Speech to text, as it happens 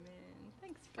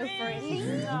Go for it.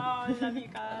 Oh, I love you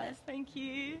guys. Thank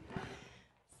you.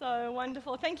 So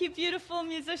wonderful. Thank you, beautiful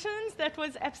musicians. That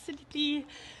was absolutely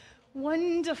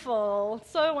wonderful.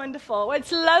 So wonderful. Well,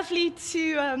 it's lovely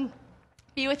to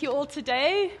be with you all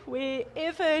today,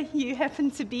 wherever you happen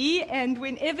to be, and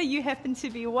whenever you happen to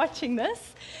be watching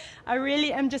this. I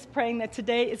really am just praying that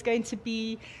today is going to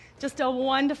be just a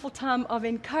wonderful time of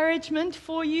encouragement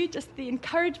for you, just the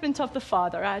encouragement of the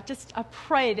Father. I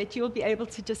pray that you'll be able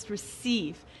to just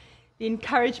receive the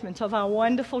encouragement of our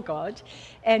wonderful God,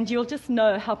 and you'll just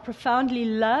know how profoundly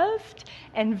loved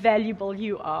and valuable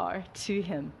you are to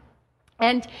Him.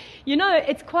 And, you know,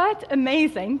 it's quite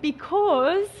amazing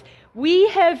because we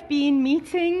have been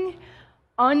meeting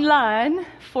online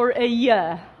for a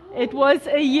year. It was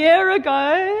a year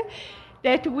ago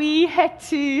that we had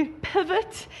to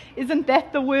pivot. Isn't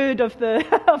that the word of the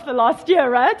last year,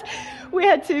 right? We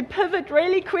had to pivot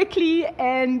really quickly,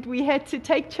 and we had to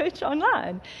take church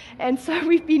online. And so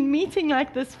we've been meeting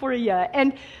like this for a year.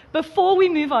 And before we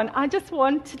move on, I just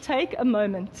want to take a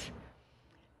moment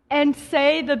and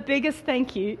say the biggest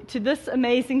thank you to this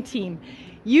amazing team.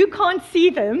 You can't see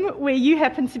them where you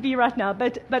happen to be right now,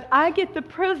 but I get the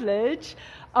privilege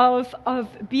of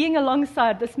being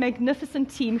alongside this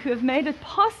magnificent team who have made it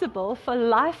possible for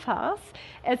Lifehouse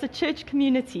as a church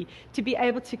community to be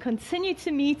able to continue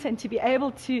to meet and to be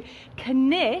able to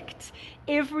connect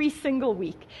every single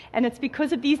week. And it's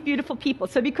because of these beautiful people.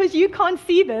 So because you can't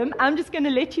see them, I'm just going to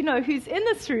let you know who's in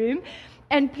this room.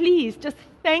 And please just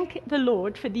thank the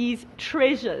Lord for these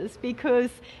treasures because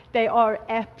they are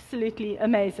absolutely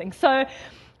amazing. So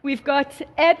we've got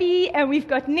Abby and we've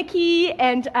got Nikki,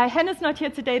 and Hannah's not here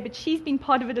today, but she's been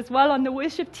part of it as well on the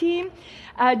worship team.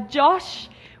 Josh,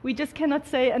 we just cannot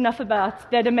say enough about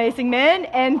that amazing man,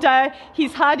 and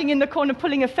he's hiding in the corner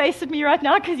pulling a face at me right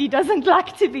now because he doesn't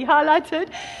like to be highlighted.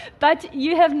 But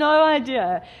you have no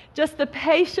idea just the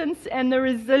patience and the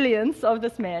resilience of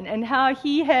this man and how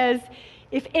he has,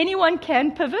 if anyone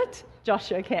can pivot,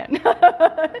 Joshua can.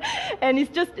 And he's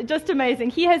just amazing.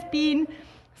 He has been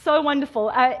so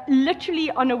wonderful.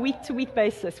 Literally on a week-to-week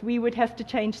basis, we would have to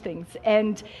change things.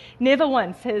 And never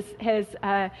once has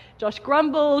Josh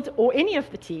grumbled, or any of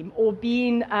the team, or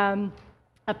been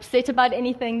upset about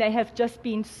anything. They have just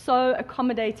been so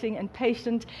accommodating and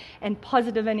patient and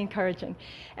positive and encouraging.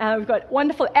 We've got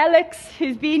wonderful Alex,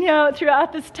 who's been here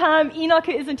throughout this time. Enoch,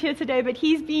 who isn't here today, but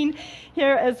he's been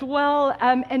here as well.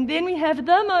 And then we have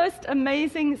the most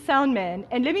amazing sound man.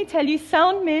 And let me tell you,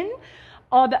 sound men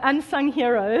are the unsung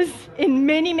heroes in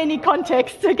many, many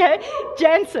contexts, okay?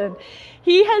 Jansen,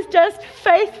 he has just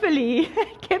faithfully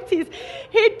kept his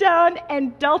head down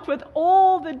and dealt with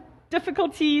all the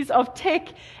difficulties of tech,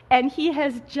 and he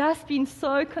has just been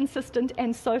so consistent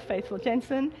and so faithful.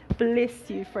 Jansen, bless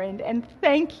you, friend, and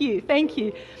thank you.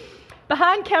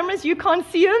 Behind cameras, you can't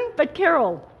see him, but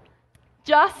Carol,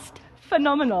 just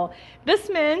phenomenal. This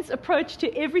man's approach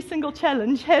to every single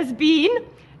challenge has been,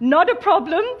 not a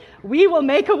problem, we will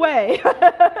make a way.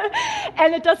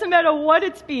 And it doesn't matter what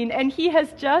it's been. And he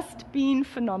has just been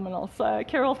phenomenal. So,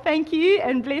 Carol, thank you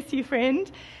and bless you, friend.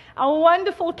 Our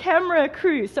wonderful camera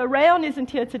crew. So Rayon isn't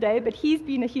here today, but he's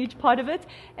been a huge part of it.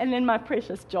 And then my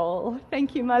precious Joel.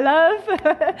 Thank you, my love.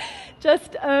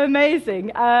 Just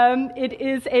amazing. It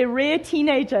is a rare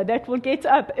teenager that will get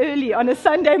up early on a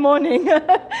Sunday morning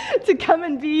to come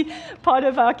and be part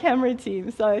of our camera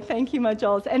team. So thank you, my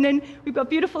Joels. And then we've got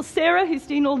beautiful Sarah, who's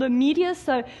doing all the media.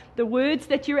 So the words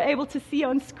that you're able to see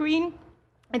on screen,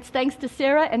 it's thanks to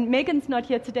Sarah, and Megan's not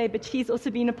here today, but she's also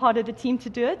been a part of the team to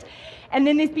do it. And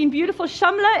then there's been beautiful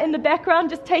Shamla in the background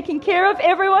just taking care of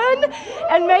everyone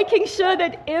and making sure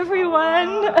that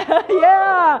everyone,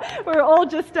 yeah, we're all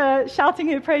just shouting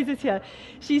her praises here.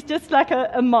 She's just like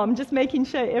a mom, just making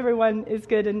sure everyone is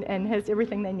good and has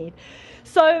everything they need.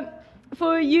 So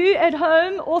for you at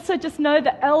home, also just know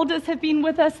the elders have been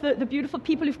with us, the beautiful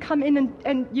people who've come in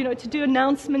and you know, to do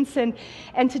announcements and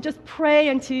to just pray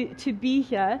and to be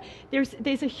here.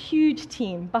 There's a huge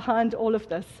team behind all of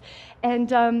this.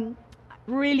 And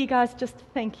really, guys, just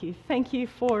thank you. Thank you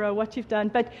for what you've done.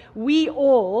 But we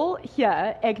all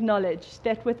here acknowledge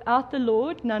that without the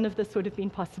Lord, none of this would have been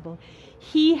possible.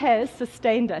 He has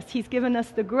sustained us. He's given us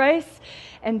the grace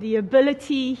and the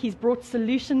ability. He's brought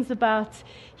solutions about.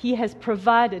 He has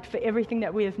provided for everything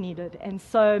that we have needed. And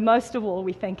so, most of all,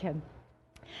 we thank Him.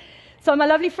 So, my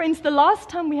lovely friends, the last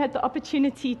time we had the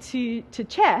opportunity to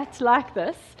chat like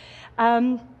this,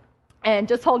 and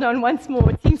just hold on once more,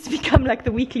 it seems to become like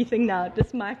the weekly thing now.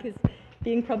 This mic is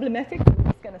being problematic. So we're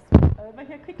just going to switch over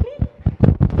here quickly.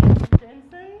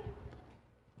 Jensen.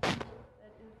 That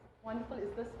is wonderful.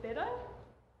 Is this better?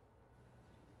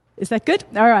 Is that good?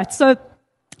 All right. So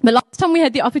The last time we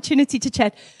had the opportunity to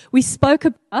chat, we spoke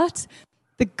about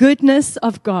the goodness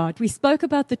of God. We spoke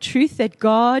about the truth that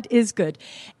God is good.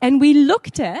 And we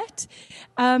looked at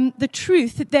the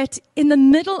truth that in the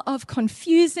middle of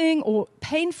confusing or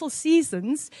painful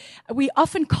seasons, we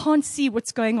often can't see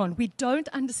what's going on. We don't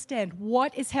understand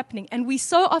what is happening. And we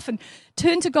so often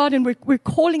turn to God and we're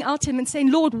calling out to Him and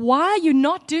saying, Lord, why are you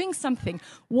not doing something?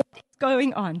 What is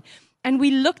going on? And we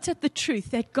looked at the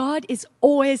truth that God is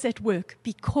always at work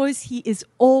because He is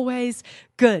always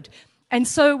good. And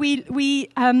so we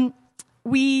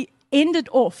ended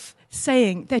off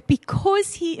saying that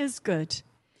because He is good,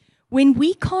 when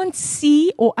we can't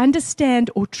see or understand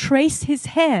or trace His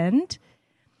hand,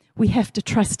 we have to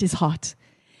trust His heart.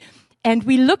 And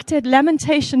we looked at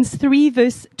Lamentations 3,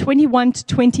 verse 21 to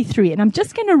 23. And I'm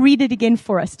just going to read it again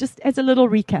for us, just as a little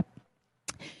recap.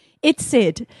 It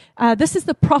said, this is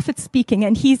the prophet speaking,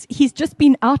 and he's just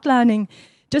been outlining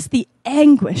just the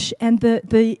anguish and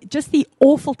just the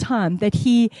awful time that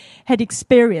he had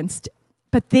experienced.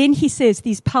 But then he says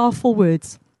these powerful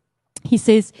words. He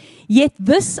says, "Yet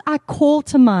this I call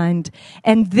to mind,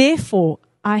 and therefore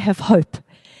I have hope.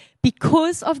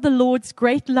 Because of the Lord's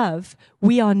great love,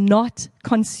 we are not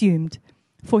consumed,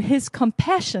 for His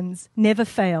compassions never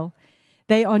fail.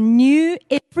 They are new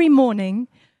every morning.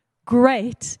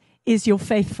 Great is your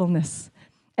faithfulness."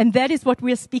 And that is what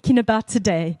we're speaking about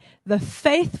today, the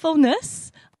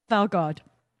faithfulness of our God.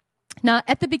 Now,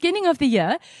 at the beginning of the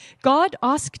year, God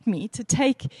asked me to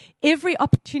take every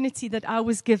opportunity that I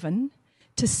was given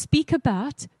to speak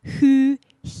about who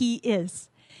He is.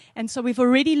 And so we've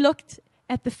already looked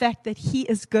at the fact that He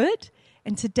is good,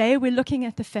 and today we're looking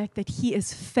at the fact that He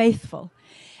is faithful.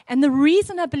 And the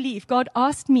reason I believe God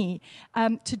asked me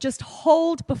to just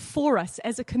hold before us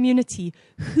as a community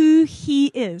who He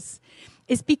is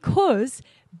because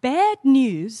bad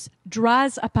news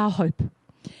dries up our hope.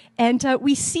 And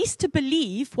we cease to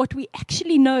believe what we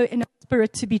actually know in our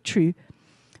spirit to be true.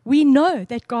 We know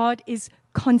that God is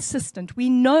consistent. We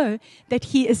know that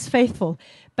He is faithful.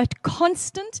 But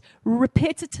constant,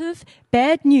 repetitive,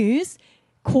 bad news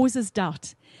causes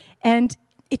doubt. And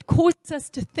it causes us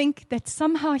to think that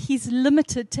somehow He's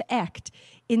limited to act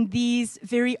in these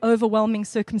very overwhelming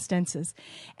circumstances.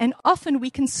 And often we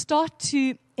can start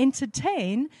to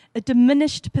entertain a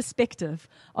diminished perspective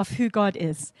of who God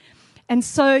is. And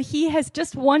so He has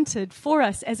just wanted for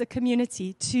us as a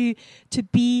community to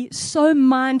be so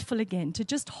mindful again, to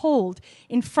just hold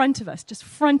in front of us, just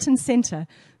front and center,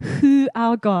 who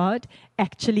our God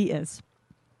actually is.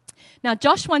 Now,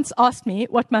 Josh once asked me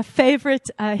what my favorite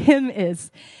hymn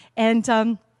is.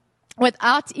 And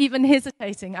without even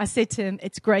hesitating, I said to him,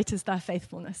 "It's great is thy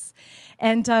faithfulness."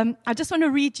 And I just want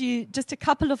to read you just a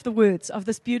couple of the words of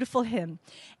this beautiful hymn.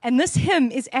 And this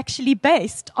hymn is actually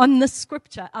based on this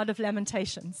scripture out of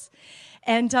Lamentations.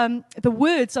 And the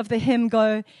words of the hymn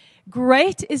go,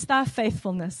 "Great is thy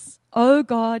faithfulness, O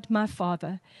God, my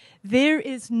Father. There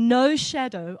is no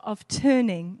shadow of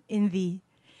turning in thee.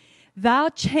 Thou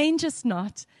changest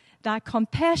not, thy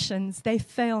compassions, they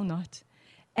fail not.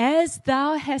 As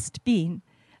thou hast been,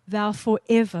 thou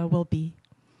forever will be."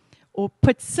 Or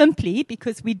put simply,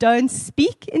 because we don't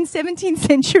speak in 17th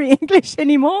century English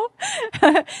anymore,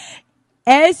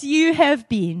 as you have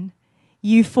been,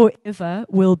 you forever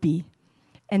will be.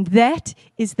 And that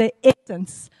is the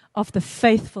essence of the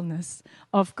faithfulness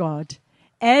of God.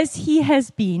 As He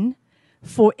has been,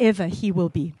 forever He will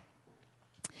be.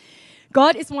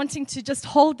 God is wanting to just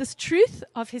hold this truth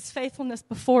of His faithfulness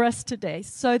before us today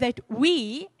so that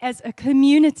we as a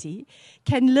community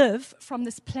can live from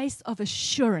this place of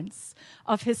assurance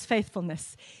of His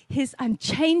faithfulness, His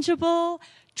unchangeable,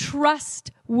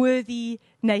 trustworthy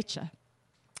nature.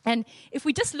 And if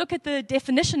we just look at the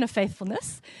definition of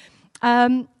faithfulness,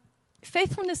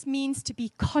 faithfulness means to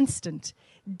be constant,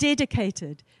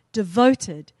 dedicated,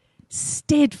 devoted,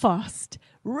 steadfast,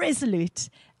 resolute,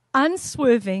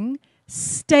 unswerving,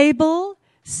 stable,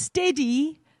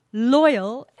 steady,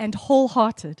 loyal, and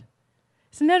wholehearted.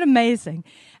 Isn't that amazing?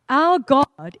 Our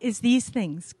God is these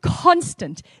things: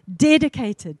 constant,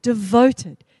 dedicated,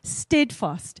 devoted,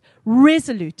 steadfast,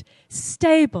 resolute,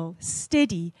 stable,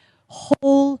 steady,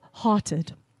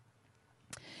 wholehearted.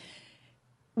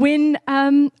 When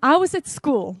I was at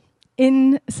school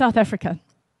in South Africa,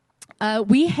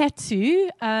 we had to,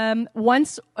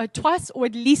 once or twice, or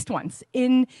at least once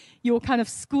in your kind of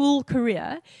school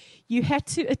career, you had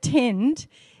to attend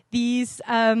these,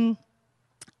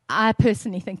 I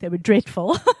personally think they were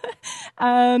dreadful,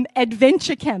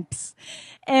 adventure camps.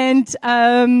 And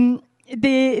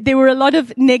there were a lot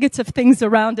of negative things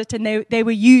around it, and they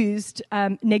were used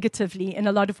negatively in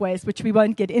a lot of ways, which we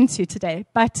won't get into today.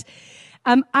 But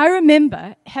I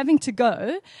remember having to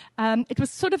go. It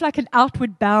was sort of like an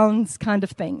outward bounds kind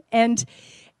of thing. And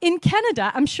in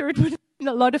Canada, I'm sure it would have been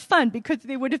a lot of fun because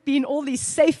there would have been all these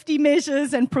safety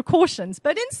measures and precautions.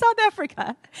 But in South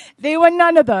Africa, there were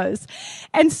none of those.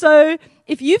 And so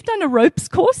if you've done a ropes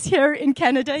course here in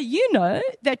Canada, you know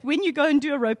that when you go and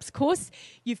do a ropes course,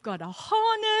 you've got a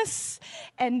harness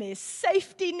and there's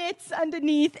safety nets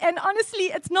underneath. And honestly,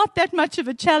 it's not that much of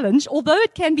a challenge, although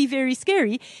it can be very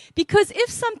scary, because if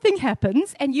something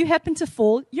happens and you happen to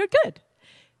fall, you're good.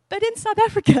 But in South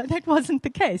Africa, that wasn't the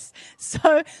case.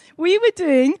 So we were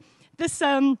doing this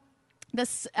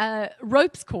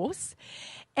ropes course,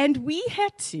 and we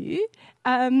had to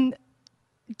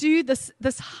do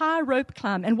this high rope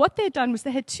climb. And what they'd done was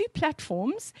they had two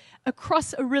platforms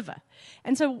across a river.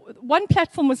 And so one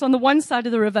platform was on the one side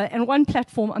of the river and one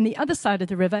platform on the other side of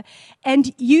the river.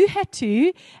 And you had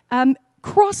to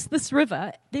cross this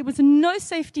river. There was no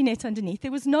safety net underneath.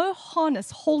 There was no harness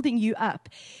holding you up.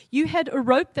 You had a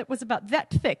rope that was about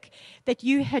that thick that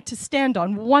you had to stand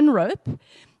on, one rope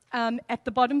at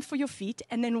the bottom for your feet,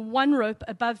 and then one rope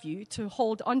above you to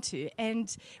hold onto.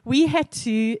 And we had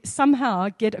to somehow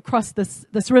get across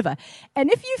this river.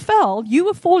 And if you fell, you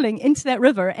were falling into that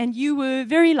river, and you were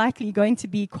very likely going to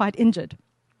be quite injured.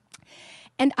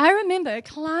 And I remember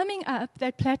climbing up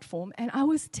that platform, and I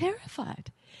was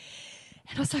terrified.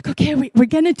 And I was like, okay, we're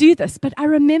going to do this. But I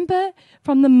remember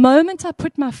from the moment I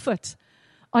put my foot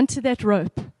onto that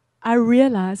rope, I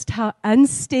realized how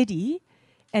unsteady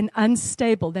and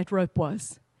unstable that rope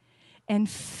was. And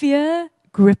fear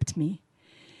gripped me.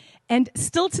 And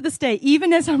still to this day,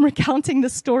 even as I'm recounting the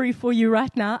story for you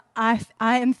right now, I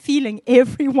am feeling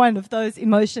every one of those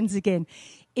emotions again.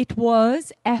 It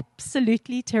was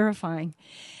absolutely terrifying.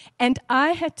 And I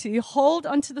had to hold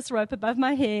onto this rope above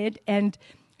my head and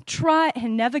try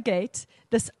and navigate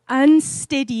this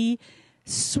unsteady,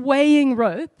 swaying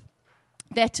rope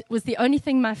that was the only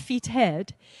thing my feet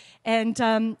had. And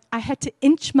I had to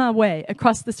inch my way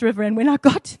across this river. And when I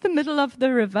got to the middle of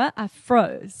the river, I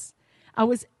froze. I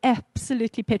was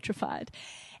absolutely petrified.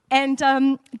 And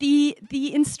the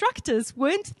instructors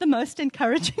weren't the most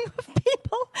encouraging of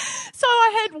people. So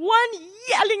I had one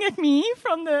yelling at me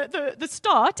from the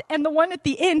start, and the one at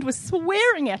the end was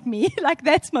swearing at me, like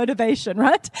that's motivation,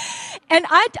 right? And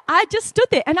I just stood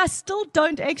there, and I still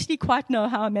don't actually quite know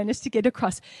how I managed to get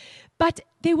across. But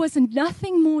there was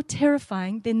nothing more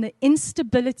terrifying than the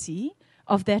instability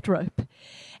of that rope.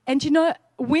 And you know,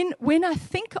 when I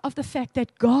think of the fact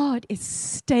that God is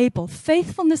stable,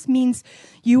 faithfulness means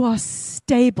you are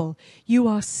stable, you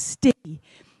are steady.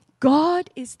 God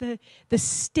is the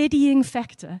steadying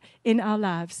factor in our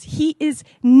lives. He is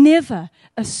never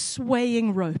a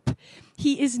swaying rope.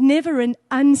 He is never an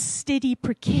unsteady,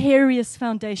 precarious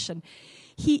foundation.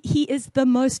 He is the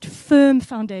most firm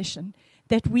foundation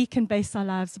that we can base our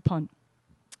lives upon.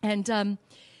 And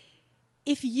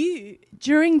if you,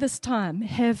 during this time,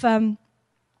 have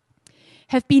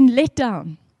been let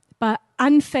down by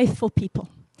unfaithful people,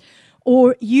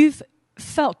 or you've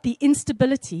felt the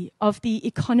instability of the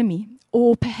economy,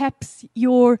 or perhaps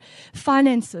your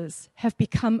finances have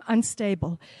become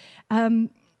unstable,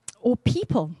 or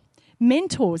people,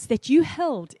 mentors that you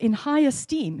held in high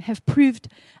esteem have proved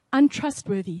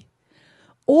untrustworthy,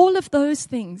 all of those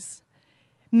things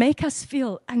make us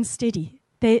feel unsteady.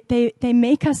 They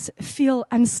make us feel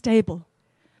unstable.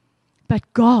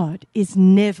 But God is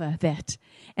never that.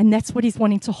 And that's what He's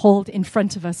wanting to hold in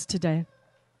front of us today.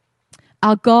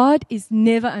 Our God is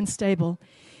never unstable.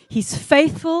 He's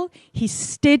faithful, He's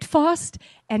steadfast,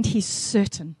 and He's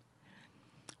certain.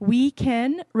 We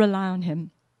can rely on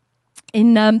Him.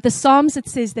 In the Psalms, it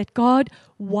says that God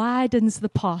widens the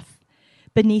path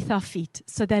beneath our feet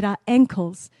so that our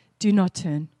ankles do not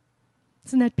turn.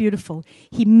 Isn't that beautiful?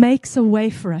 He makes a way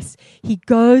for us. He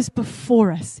goes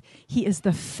before us. He is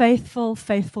the faithful,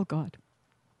 faithful God.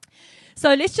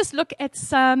 So let's just look at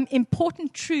some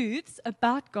important truths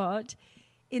about God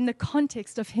in the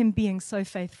context of Him being so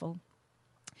faithful.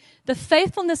 The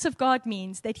faithfulness of God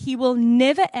means that He will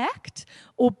never act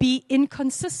or be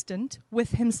inconsistent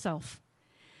with Himself.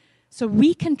 So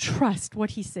we can trust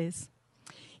what He says.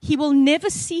 He will never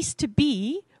cease to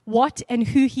be what and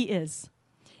who He is.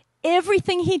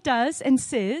 Everything He does and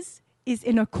says is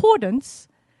in accordance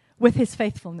with His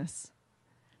faithfulness.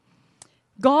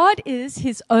 God is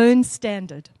His own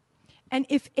standard. And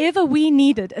if ever we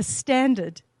needed a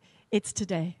standard, it's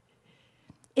today.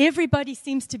 Everybody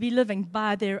seems to be living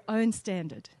by their own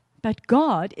standard. But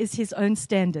God is His own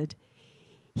standard.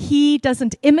 He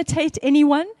doesn't imitate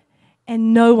anyone,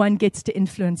 and no one gets to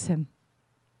influence Him.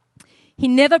 He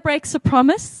never breaks a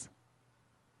promise.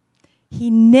 He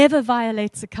never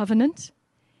violates a covenant.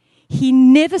 He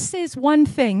never says one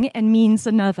thing and means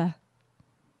another.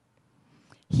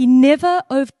 He never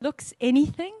overlooks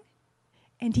anything,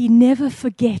 and he never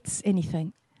forgets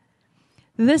anything.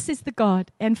 This is the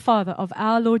God and Father of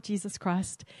our Lord Jesus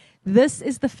Christ. This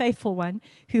is the faithful one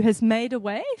who has made a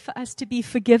way for us to be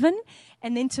forgiven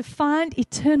and then to find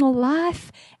eternal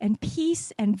life and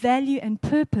peace and value and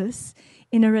purpose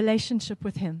in a relationship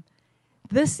with him.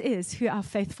 This is who our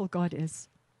faithful God is.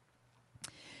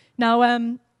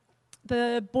 Now,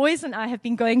 the boys and I have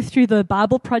been going through the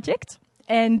Bible Project,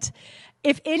 and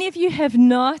if any of you have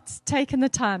not taken the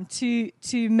time to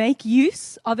make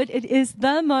use of it, it is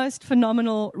the most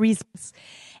phenomenal resource.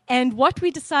 And what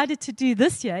we decided to do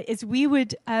this year is we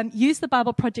would use the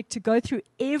Bible Project to go through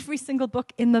every single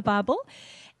book in the Bible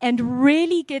and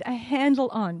really get a handle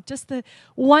on just the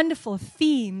wonderful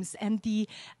themes and the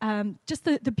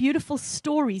beautiful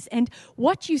stories. And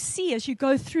what you see as you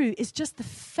go through is just the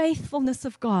faithfulness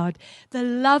of God, the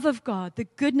love of God, the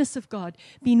goodness of God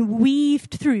being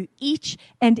weaved through each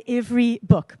and every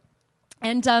book.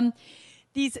 And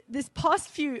this past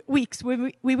few weeks,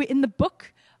 we were in the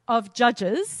book of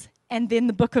Judges and then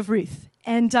the book of Ruth.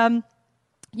 And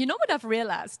you know what I've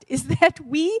realized is that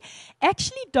we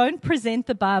actually don't present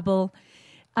the Bible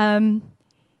in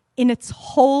its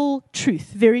whole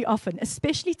truth very often,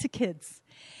 especially to kids.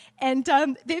 And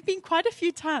there have been quite a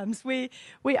few times where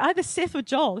either Seth or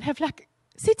Joel have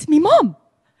said to me, "Mom,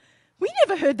 we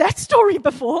never heard that story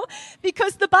before,"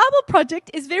 because the Bible Project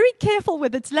is very careful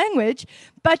with its language,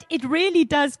 but it really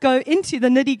does go into the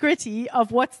nitty-gritty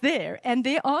of what's there. And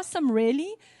there are some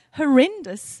really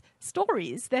horrendous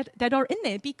stories that are in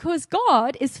there because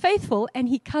God is faithful and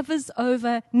he covers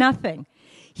over nothing.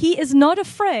 He is not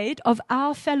afraid of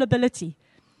our fallibility.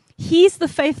 He's the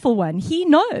faithful one. He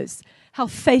knows how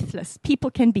faithless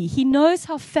people can be. He knows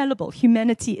how fallible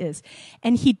humanity is.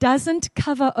 And he doesn't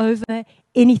cover over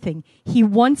anything. He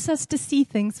wants us to see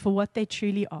things for what they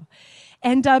truly are.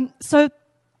 And so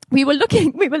we were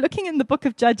looking in the book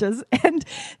of Judges, and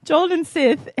Joel and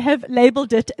Seth have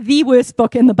labeled it the worst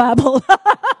book in the Bible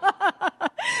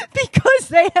because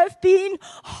they have been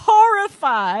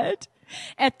horrified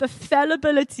at the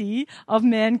fallibility of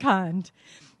mankind.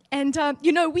 And,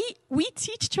 we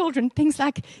teach children things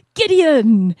like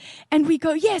Gideon, and we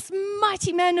go, yes,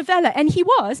 mighty man of valor. And he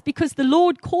was, because the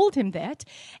Lord called him that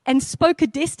and spoke a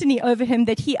destiny over him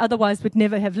that he otherwise would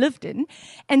never have lived in.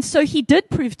 And so he did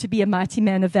prove to be a mighty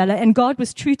man of valor, and God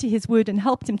was true to his word and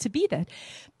helped him to be that.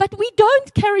 But we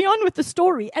don't carry on with the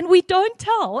story, and we don't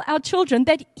tell our children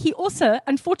that he also,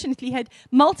 unfortunately, had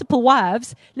multiple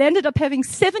wives, landed up having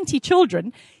 70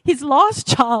 children. His last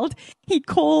child, he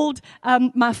called,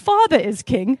 my father is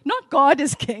king, not God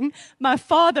is king, my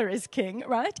father is king,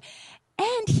 right?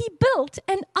 And he built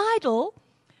an idol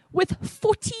with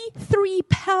 43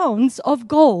 pounds of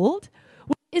gold,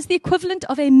 which is the equivalent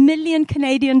of $1 million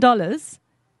Canadian.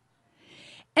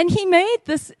 And he made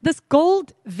this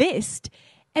gold vest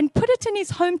and put it in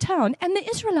his hometown, and the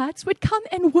Israelites would come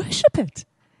and worship it.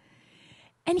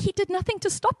 And he did nothing to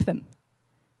stop them.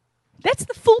 That's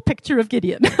the full picture of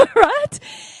Gideon, right?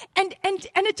 And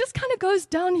it just kind of goes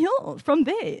downhill from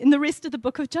there in the rest of the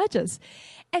book of Judges.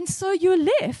 And so you're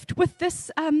left with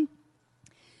this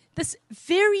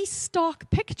very stark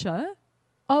picture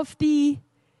of the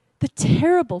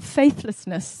terrible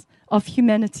faithlessness of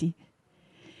humanity.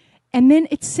 And then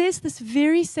it says this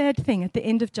very sad thing at the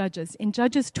end of Judges, in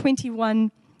Judges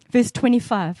 21, verse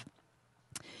 25.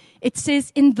 It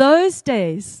says, "In those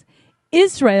days,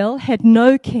 Israel had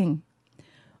no king.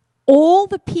 All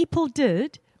the people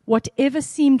did whatever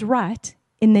seemed right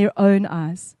in their own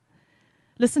eyes."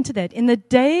 Listen to that. In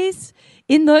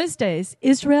those days,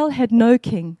 Israel had no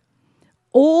king.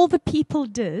 All the people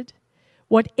did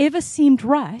whatever seemed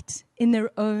right in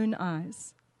their own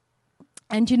eyes.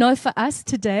 And for us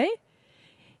today,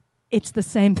 it's the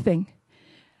same thing.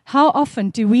 How often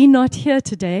do we not hear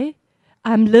today,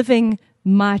 "I'm living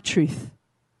my truth"?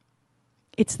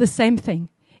 It's the same thing.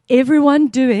 Everyone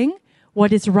doing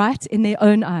what is right in their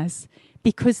own eyes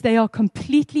because they are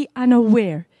completely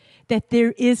unaware that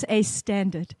there is a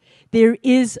standard. There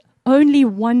is only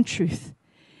one truth.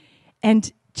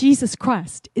 And Jesus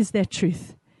Christ is that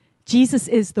truth. Jesus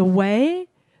is the way,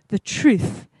 the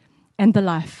truth, and the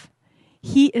life.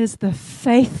 He is the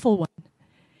faithful one.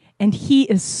 And he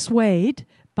is swayed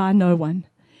by no one.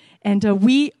 And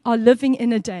we are living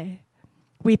in a day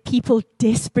where people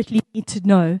desperately need to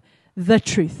know the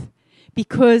truth.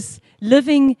 Because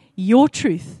living your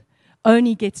truth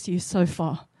only gets you so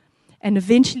far. And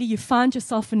eventually you find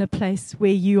yourself in a place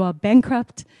where you are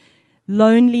bankrupt,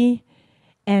 lonely,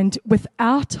 and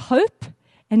without hope,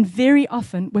 and very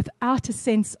often without a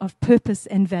sense of purpose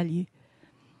and value.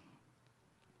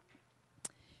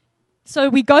 So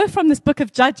we go from this book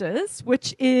of Judges,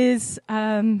 which is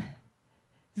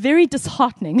very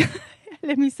disheartening,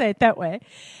 let me say it that way,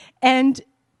 and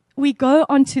we go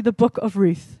on to the book of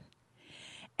Ruth.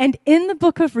 And in the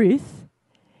book of Ruth,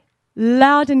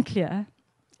 loud and clear,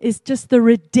 is just the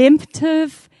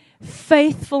redemptive,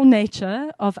 faithful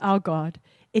nature of our God.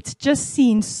 It's just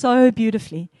seen so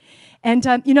beautifully. And,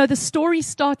 the story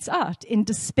starts out in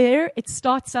despair. It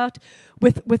starts out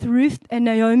with Ruth and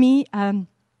Naomi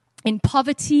in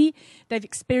poverty. They've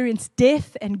experienced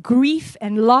death and grief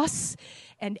and loss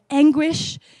and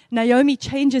anguish. Naomi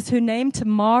changes her name to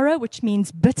Mara, which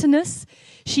means bitterness.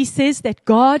 She says that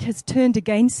God has turned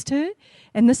against her.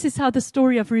 And this is how the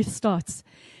story of Ruth starts.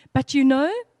 But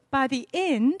by the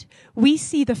end, we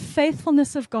see the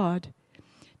faithfulness of God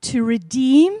to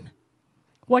redeem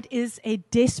what is a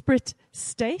desperate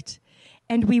state.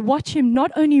 And we watch him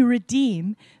not only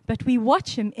redeem, but we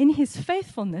watch him in his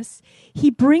faithfulness. He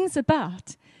brings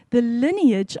about the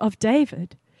lineage of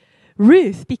David.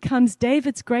 Ruth becomes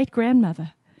David's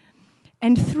great-grandmother.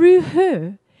 And through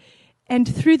her, and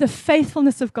through the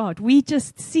faithfulness of God, we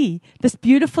just see this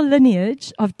beautiful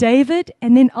lineage of David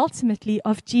and then ultimately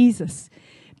of Jesus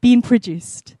being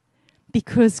produced.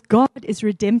 Because God is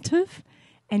redemptive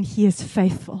and he is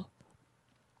faithful.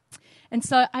 And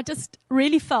so I just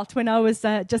really felt when I was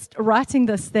just writing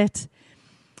this that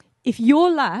if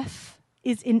your life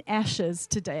is in ashes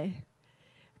today,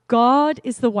 God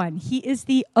is the one, he is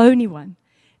the only one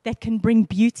that can bring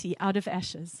beauty out of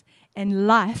ashes and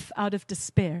life out of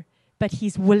despair. But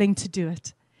he's willing to do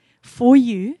it for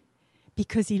you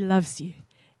because he loves you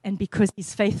and because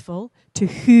he's faithful to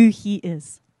who he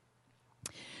is.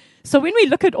 So when we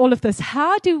look at all of this,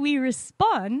 how do we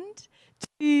respond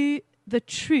to the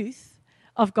truth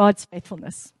of God's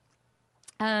faithfulness?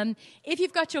 If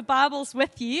you've got your Bibles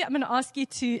with you, I'm going to ask you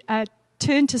to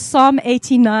turn to Psalm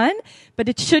 89, but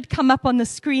it should come up on the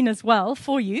screen as well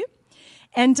for you.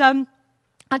 And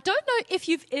I don't know if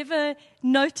you've ever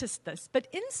noticed this, but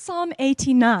in Psalm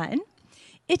 89,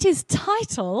 it is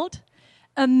titled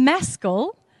A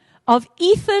Maskil of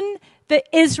Ethan the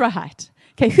Ezrahite.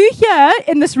 Okay, who here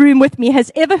in this room with me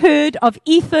has ever heard of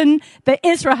Ethan the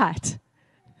Ezrahite?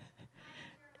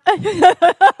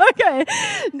 Okay,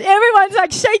 everyone's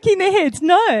like shaking their heads.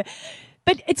 No,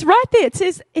 but it's right there.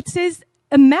 It says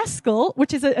a maskil,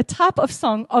 which is a type of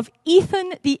song of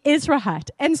Ethan the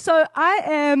Ezrahite. And so I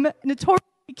am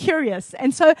notoriously curious.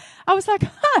 And so I was like,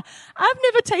 I've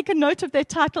never taken note of that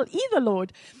title either,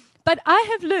 Lord. But I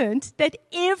have learned that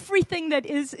everything that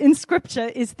is in Scripture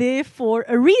is there for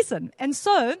a reason. And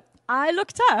so I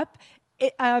looked up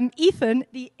Ethan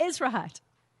the Ezrahite.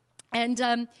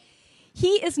 And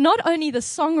he is not only the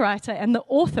songwriter and the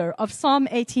author of Psalm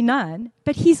 89,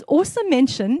 but he's also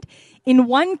mentioned in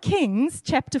 1 Kings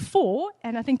chapter 4,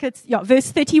 and I think it's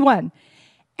verse 31.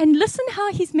 And listen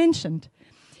how he's mentioned.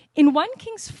 In 1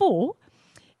 Kings 4,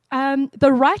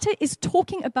 the writer is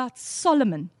talking about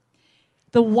Solomon,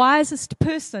 the wisest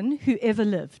person who ever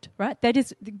lived, right? That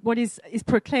is what is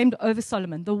proclaimed over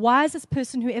Solomon, the wisest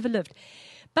person who ever lived.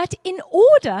 But in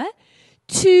order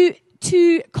to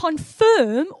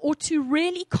confirm or to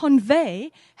really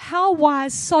convey how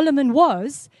wise Solomon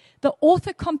was, the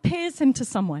author compares him to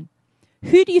someone.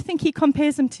 Who do you think he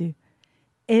compares him to?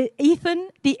 Ethan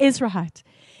the Ezrahite.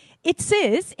 It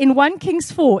says in 1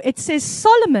 Kings 4, it says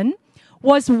Solomon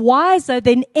was wiser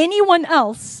than anyone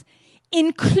else,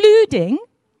 including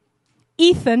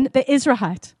Ethan the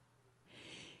Ezrahite.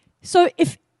 So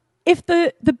if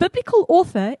the biblical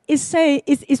author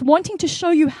is wanting to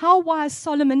show you how wise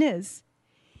Solomon is,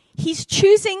 he's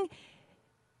choosing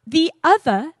the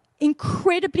other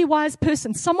incredibly wise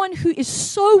person, someone who is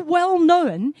so well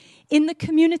known in the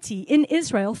community in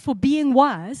Israel for being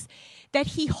wise, that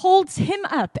he holds him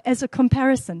up as a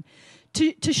comparison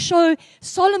to show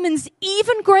Solomon's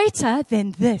even greater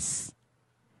than this.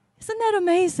 Isn't that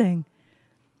amazing?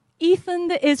 Ethan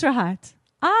the Ezrahite.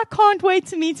 I can't wait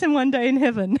to meet him one day in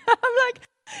heaven. I'm like,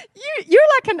 you're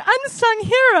like an unsung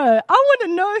hero. I want to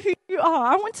know who you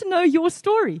are. I want to know your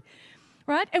story.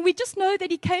 Right? And we just know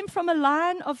that he came from a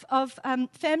line of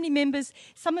family members.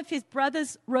 Some of his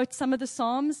brothers wrote some of the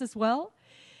Psalms as well.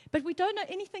 But we don't know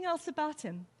anything else about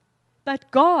him.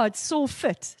 But God saw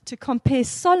fit to compare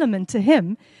Solomon to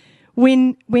him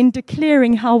when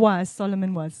declaring how wise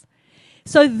Solomon was.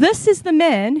 So this is the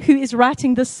man who is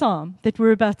writing this psalm that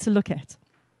we're about to look at.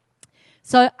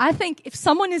 So I think if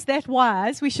someone is that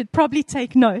wise, we should probably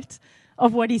take note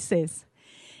of what he says.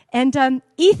 And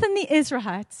Ethan the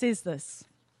Ezrahite says this.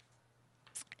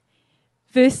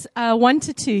 verse 1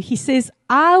 to 2, he says,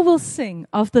 I will sing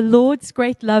of the Lord's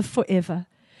great love forever.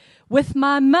 With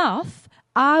my mouth,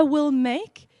 I will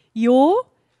make your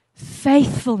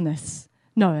faithfulness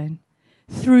known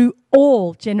through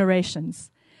all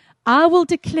generations. I will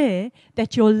declare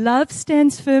that your love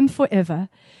stands firm forever,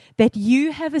 that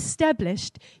you have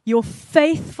established your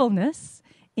faithfulness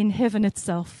in heaven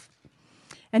itself.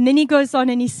 And then he goes on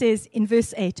and he says in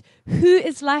verse 8, who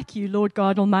is like you, Lord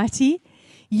God Almighty?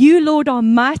 You, Lord, are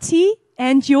mighty,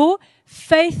 and your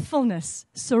faithfulness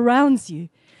surrounds you.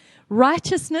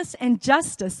 Righteousness and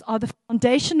justice are the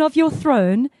foundation of your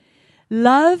throne.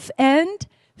 Love and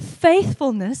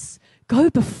faithfulness go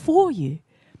before you.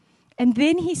 And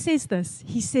then he says this.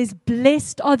 He says,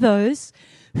 blessed are those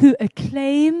who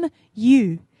acclaim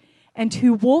you and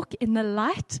who walk in the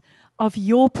light of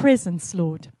your presence,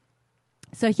 Lord.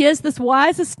 So here's this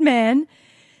wisest man,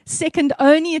 second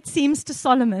only, it seems, to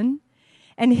Solomon.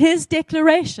 And his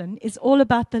declaration is all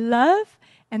about the love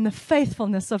and the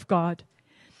faithfulness of God.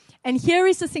 And here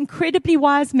is this incredibly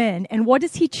wise man. And what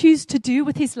does he choose to do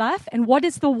with his life? And what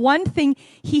is the one thing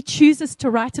he chooses to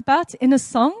write about in a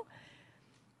song?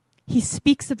 He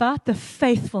speaks about the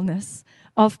faithfulness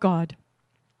of God.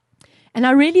 And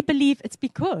I really believe it's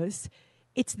because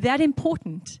it's that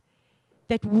important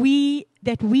that we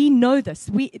know this.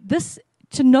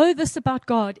 To know this about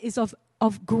God is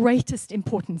of greatest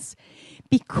importance,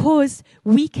 because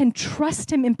we can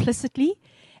trust him implicitly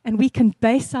and we can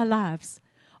base our lives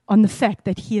on the fact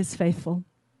that he is faithful.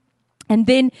 And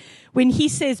then when he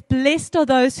says, blessed are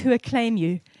those who acclaim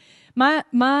you,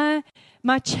 my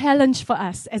challenge for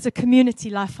us as a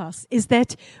community, Lifehouse, is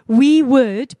that we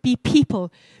would be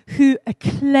people who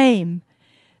acclaim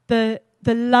the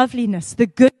loveliness, the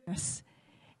goodness,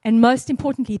 and most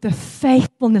importantly, the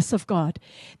faithfulness of God,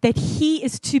 that he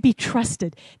is to be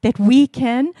trusted, that we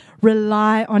can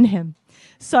rely on him.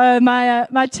 So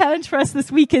my challenge for us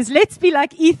this week is, let's be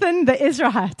like Ethan the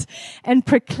Ezrahite and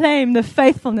proclaim the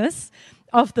faithfulness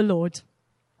of the Lord.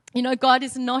 You know, God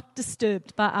is not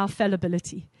disturbed by our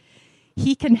fallibility.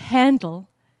 He can handle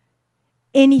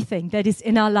anything that is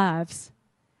in our lives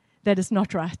that is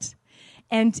not right.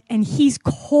 And he's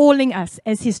calling us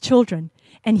as his children.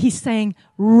 And he's saying,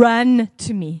 run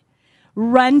to me.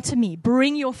 Run to me.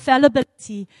 Bring your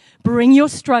fallibility. Bring your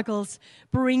struggles.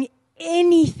 Bring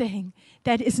anything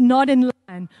that is not in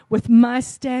line with my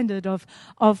standard of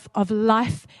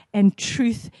life and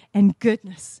truth and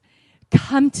goodness.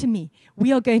 Come to me.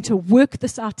 We are going to work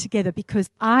this out together, because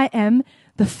I am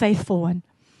the faithful one.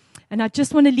 And I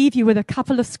just want to leave you with a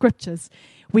couple of scriptures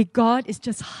where God is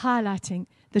just highlighting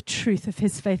the truth of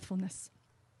his faithfulness.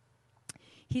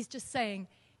 He's just saying,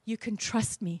 you can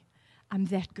trust me. I'm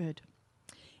that good.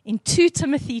 In 2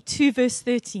 Timothy 2 verse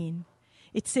 13,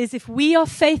 it says, if we are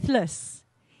faithless,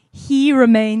 he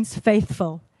remains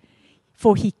faithful,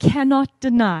 for he cannot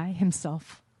deny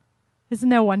himself. Isn't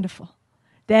that wonderful?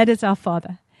 That is our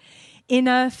Father. In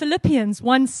Philippians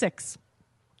 1:6,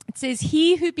 it says,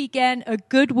 he who began a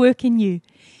good work in you,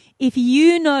 if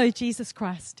you know Jesus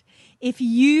Christ, if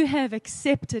you have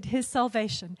accepted his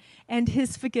salvation and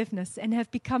his forgiveness and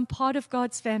have become part of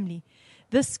God's family,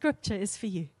 this scripture is for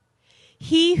you.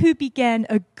 He who began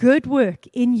a good work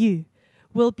in you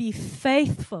will be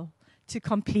faithful to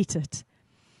complete it.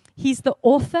 He's the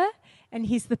author and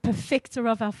he's the perfecter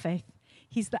of our faith.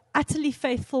 He's the utterly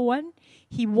faithful one.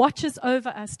 He watches over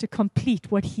us to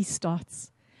complete what he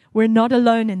starts. We're not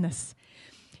alone in this.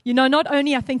 You know, not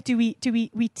only, I think, do we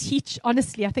teach,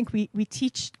 honestly, I think we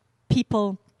teach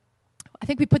people, I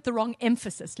think we put the wrong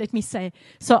emphasis, let me say,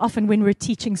 so often when we're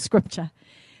teaching scripture.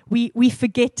 We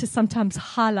forget to sometimes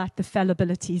highlight the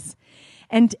fallibilities.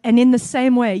 And in the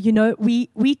same way, you know,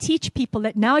 we teach people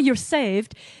that now you're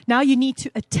saved, now you need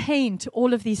to attain to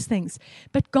all of these things.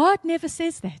 But God never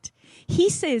says that. He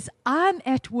says, I'm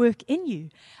at work in you.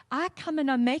 I come and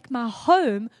I make my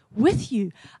home with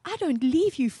you. I don't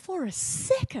leave you for a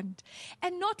second.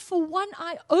 And not for one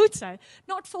iota,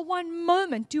 not for one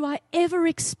moment do I ever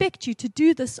expect you to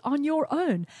do this on your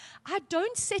own. I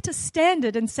don't set a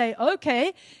standard and say,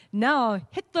 okay, now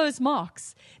hit those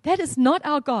marks. That is not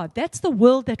our God. That's the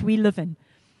world that we live in.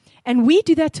 And we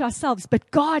do that to ourselves,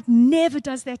 but God never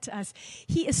does that to us.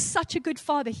 He is such a good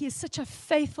Father. He is such a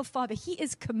faithful Father. He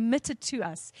is committed to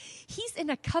us. He's in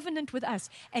a covenant with us,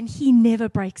 and he never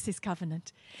breaks his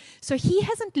covenant. So he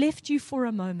hasn't left you for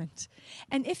a moment.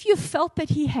 And if you felt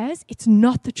that he has, it's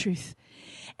not the truth.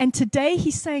 And today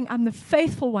he's saying, I'm the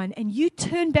faithful one, and you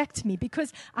turn back to me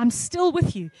because I'm still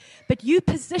with you. But you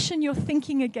position your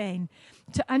thinking again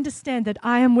to understand that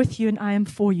I am with you and I am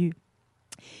for you.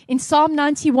 In Psalm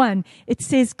 91, it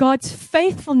says God's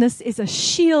faithfulness is a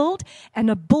shield and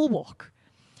a bulwark.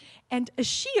 And a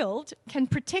shield can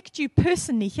protect you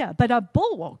personally here, but a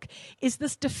bulwark is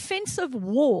this defensive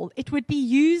wall. It would be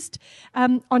used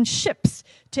on ships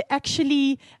to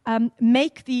actually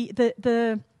make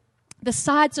the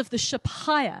sides of the ship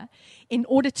higher in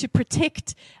order to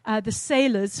protect the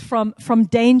sailors from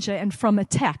danger and from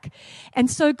attack. And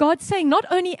so God's saying, not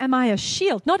only am I a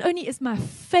shield, not only is my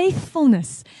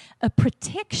faithfulness a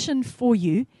protection for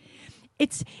you,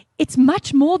 it's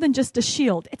much more than just a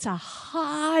shield. It's a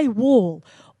high wall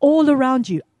all around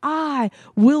you. I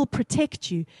will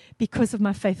protect you because of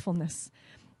my faithfulness.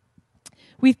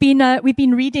 We've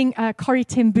been reading Corrie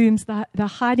ten Boom's The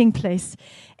Hiding Place,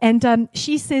 and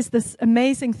she says this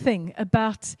amazing thing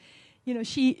about,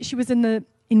 she was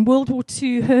in World War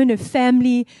II. Her and her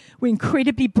family were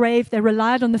incredibly brave. They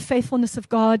relied on the faithfulness of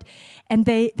God, and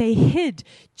they hid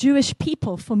Jewish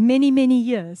people for many, many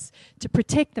years to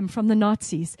protect them from the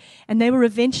Nazis. And they were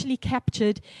eventually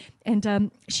captured,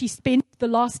 and she spent the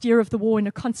last year of the war in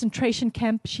a concentration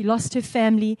camp. She lost her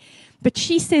family. But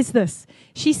she says this.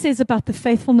 She says about the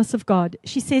faithfulness of God.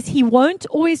 She says, He won't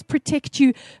always protect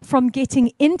you from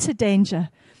getting into danger,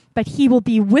 but He will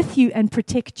be with you and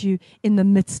protect you in the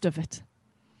midst of it.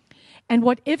 And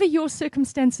whatever your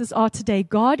circumstances are today,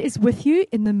 God is with you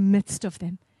in the midst of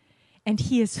them. And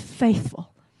He is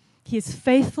faithful. He is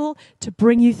faithful to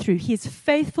bring you through. He is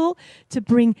faithful to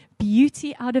bring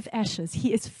beauty out of ashes.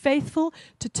 He is faithful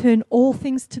to turn all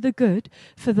things to the good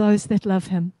for those that love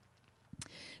Him.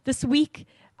 This week,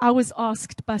 I was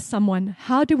asked by someone,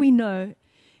 how do we know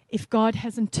if God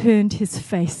hasn't turned His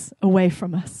face away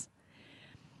from us?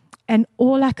 And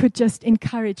all I could just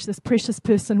encourage this precious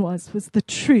person was the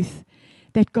truth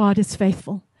that God is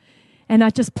faithful. And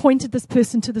I just pointed this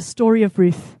person to the story of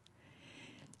Ruth.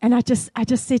 And I just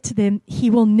said to them, He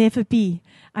will never be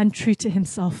untrue to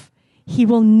Himself. He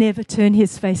will never turn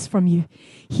His face from you.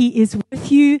 He is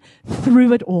with you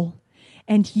through it all.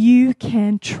 And you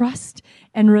can trust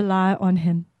and rely on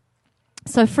Him.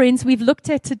 So friends, we've looked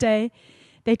at today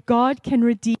that God can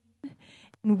redeem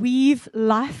and weave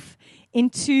life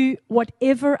into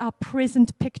whatever our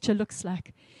present picture looks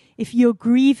like. If you're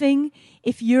grieving,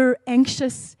 if you're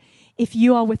anxious, if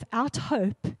you are without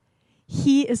hope,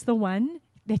 He is the one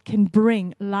that can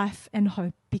bring life and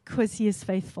hope because He is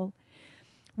faithful.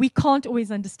 We can't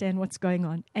always understand what's going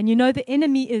on. And the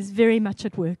enemy is very much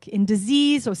at work in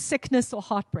disease or sickness or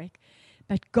heartbreak.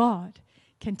 But God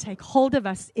can take hold of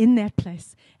us in that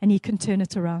place and He can turn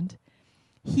it around.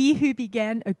 He who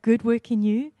began a good work in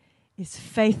you is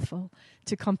faithful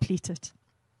to complete it.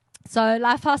 So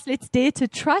Lifehouse, let's dare to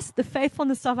trust the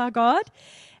faithfulness of our God.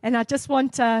 And I just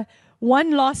want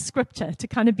one last scripture to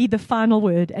kind of be the final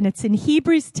word. And it's in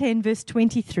Hebrews 10, verse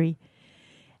 23.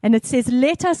 And it says,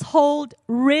 let us hold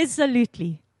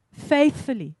resolutely,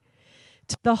 faithfully,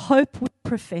 to the hope we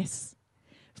profess.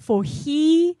 For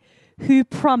He who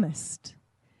promised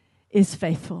is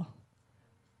faithful.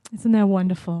 Isn't that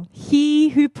wonderful? He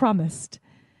who promised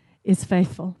is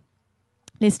faithful.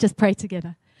 Let's just pray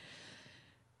together.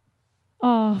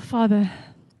 Oh, Father,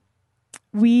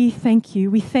 we thank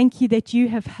you. We thank you that you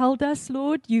have held us,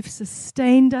 Lord. You've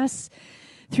sustained us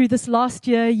through this last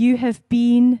year. You have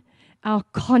been our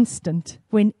constant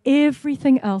when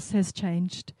everything else has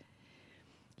changed.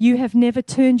 You have never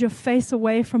turned your face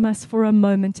away from us for a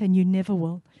moment, and you never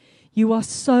will. You are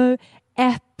so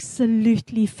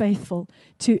absolutely faithful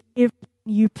to everything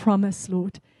you promise,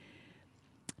 Lord.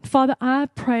 Father, I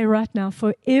pray right now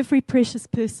for every precious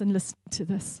person listening to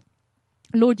this.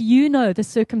 Lord, you know the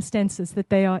circumstances that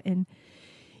they are in.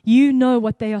 You know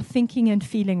what they are thinking and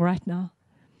feeling right now.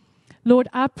 Lord,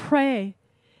 I pray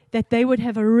that they would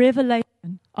have a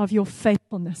revelation of your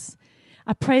faithfulness.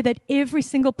 I pray that every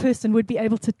single person would be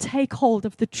able to take hold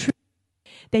of the truth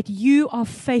that you are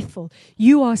faithful,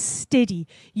 you are steady,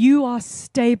 you are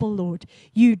stable, Lord.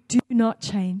 You do not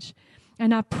change.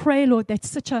 And I pray, Lord, that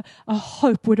such a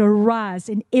hope would arise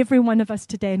in every one of us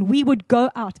today. And we would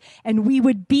go out and we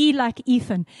would be like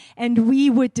Ethan. And we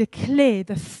would declare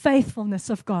the faithfulness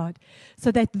of God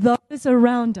so that those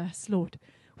around us, Lord,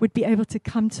 would be able to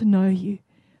come to know you.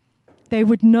 They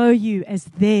would know you as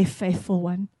their faithful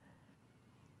one.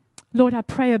 Lord, I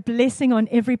pray a blessing on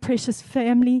every precious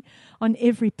family, on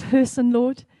every person,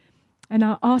 Lord. And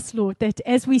I ask, Lord, that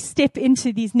as we step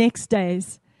into these next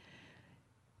days,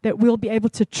 that we'll be able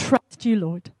to trust you,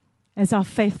 Lord, as our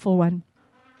faithful one.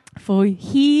 For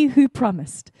He who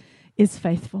promised is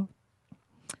faithful.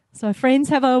 So, friends,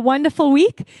 have a wonderful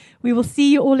week. We will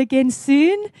see you all again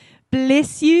soon.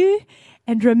 Bless you.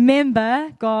 And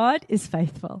remember, God is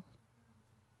faithful.